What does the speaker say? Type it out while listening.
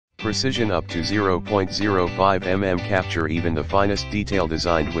Precision up to 0.05 mm capture even the finest detail.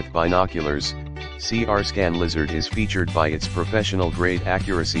 Designed with binoculars, CR-Scan Lizard is featured by its professional-grade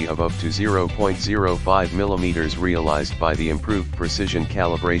accuracy of up to 0.05 mm realized by the improved precision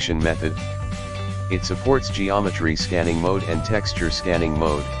calibration method. It supports geometry scanning mode and texture scanning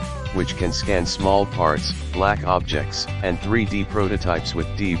mode, which can scan small parts, black objects, and 3D prototypes with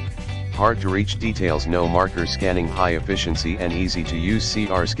deep, hard-to-reach details. No marker scanning. High efficiency and easy to use.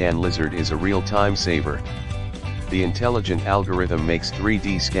 CR-Scan Lizard is a real-time saver. The intelligent algorithm makes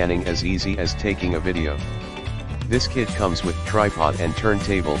 3D scanning as easy as taking a video. This kit comes with tripod and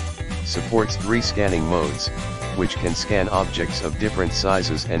turntable, supports 3 scanning modes, which can scan objects of different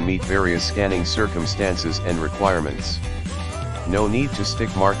sizes and meet various scanning circumstances and requirements. No need to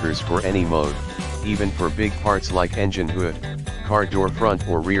stick markers for any mode, even for big parts like engine hood, car door front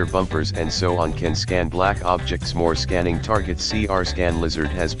or rear bumpers and so on. Can scan black objects. More scanning targets. CR-Scan Lizard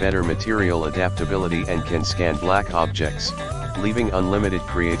has better material adaptability and can scan black objects, leaving unlimited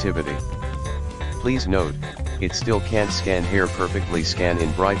creativity. Please note, it still can't scan hair perfectly. Scan in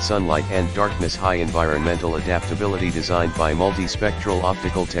bright sunlight and darkness. High environmental adaptability. Designed by multispectral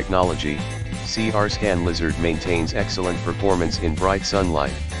optical technology, CR-Scan Lizard maintains excellent performance in bright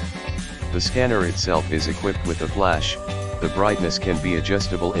sunlight. The scanner itself is equipped with a flash. The brightness can be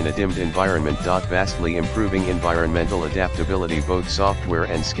adjustable in a dimmed environment. Vastly improving environmental adaptability. Both software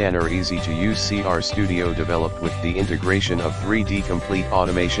and scanner easy to use. CR Studio developed with the integration of 3D complete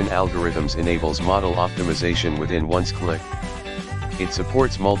automation algorithms enables model optimization within one click. It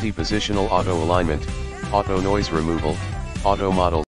supports multi-positional auto alignment, auto noise removal, auto model